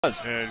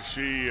And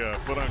she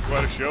put on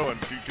quite a show, and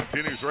she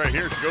continues right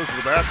here. She goes to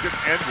the basket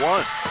and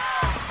one.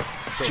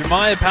 So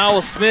Jemiah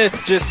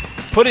Powell-Smith just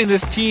putting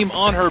this team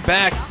on her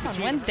back. On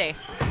Wednesday.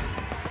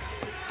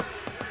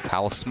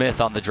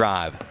 Powell-Smith on the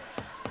drive,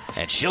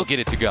 and she'll get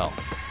it to go.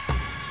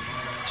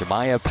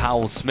 Jemiah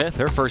Powell-Smith,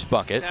 her first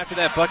bucket. After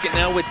that bucket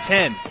now with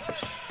 10.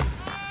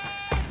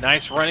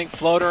 Nice running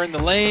floater in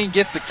the lane,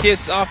 gets the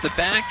kiss off the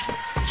back.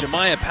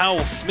 Jemiah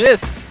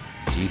Powell-Smith.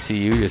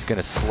 GCU just going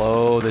to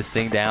slow this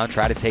thing down,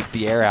 try to take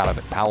the air out of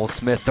it.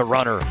 Powell-Smith, the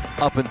runner,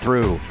 up and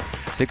through.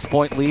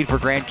 6-point lead for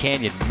Grand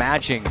Canyon,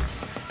 matching.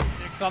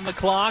 6 on the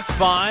clock,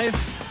 5.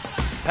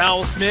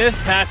 Powell-Smith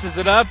passes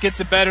it up, gets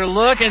a better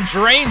look, and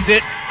drains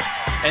it.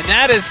 And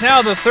that is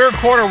how the third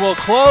quarter will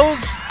close.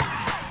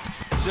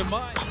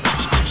 Jemiah.